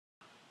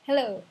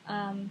Hello,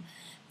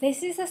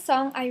 this is a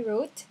song I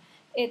wrote.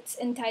 It's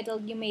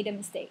entitled You Made a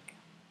Mistake.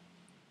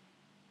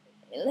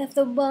 You left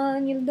the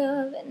one you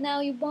love and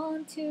now you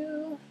want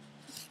to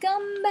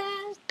come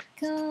back.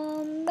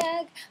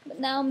 But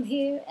now I'm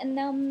here and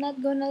I'm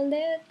not gonna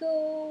let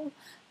go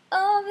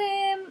of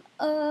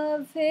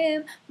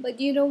him. But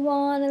you don't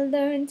wanna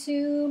learn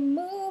to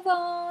move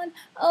on.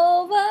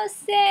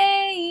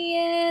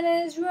 Overstaying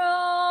is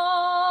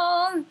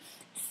wrong.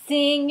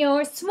 Sing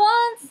your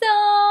swan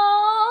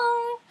song.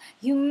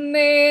 You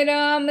made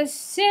a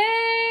mistake,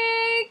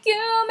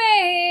 you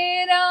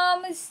made a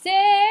mistake.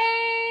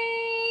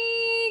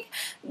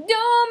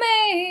 Don't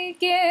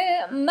make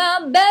it my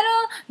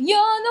battle.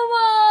 You're the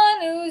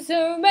one who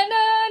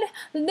surrendered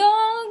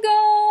long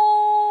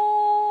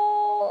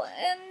ago,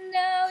 and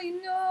now you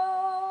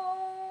know.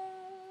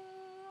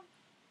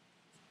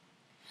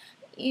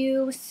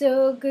 You were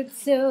so good,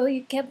 so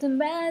you kept on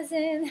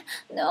rising.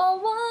 No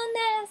one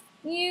asked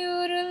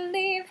you to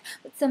leave,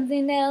 but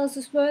something else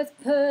was worth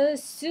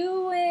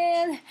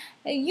pursuing.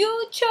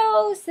 You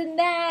chose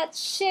that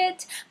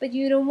shit, but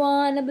you don't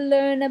wanna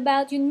learn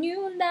about your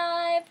new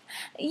life.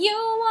 You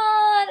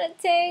wanna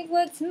take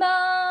what's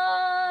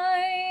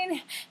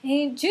mine.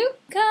 Ain't you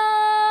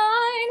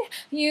kind?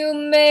 You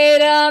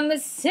made a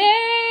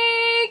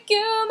mistake.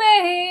 You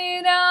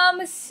made a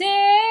mistake.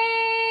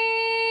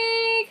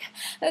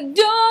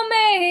 Don't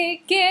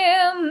make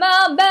it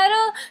my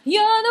battle.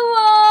 You're the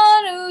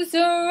one who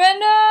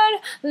surrendered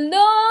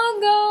long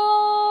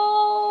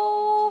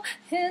ago,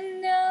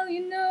 and now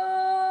you know.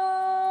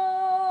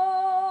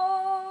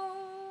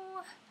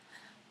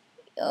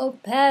 Your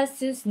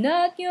past is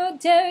not your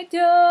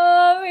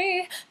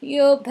territory.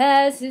 Your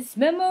past is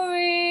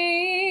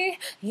memory.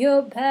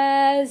 Your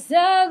past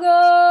are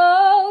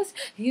ghosts.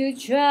 You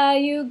try,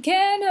 you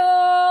can't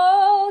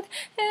hold,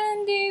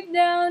 and deep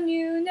down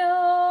you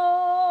know.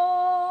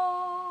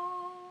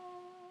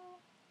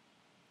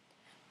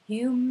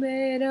 You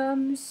made a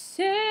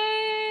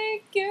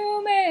mistake,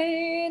 you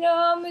made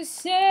a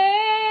mistake.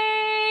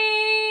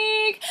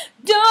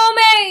 Don't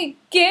make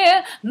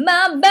it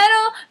my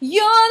battle.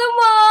 You're the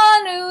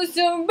one who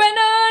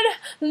surrendered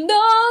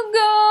long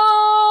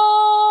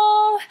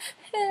ago,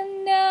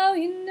 and now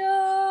you know.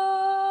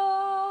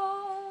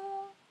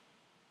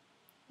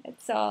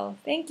 That's all.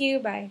 Thank you.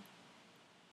 Bye.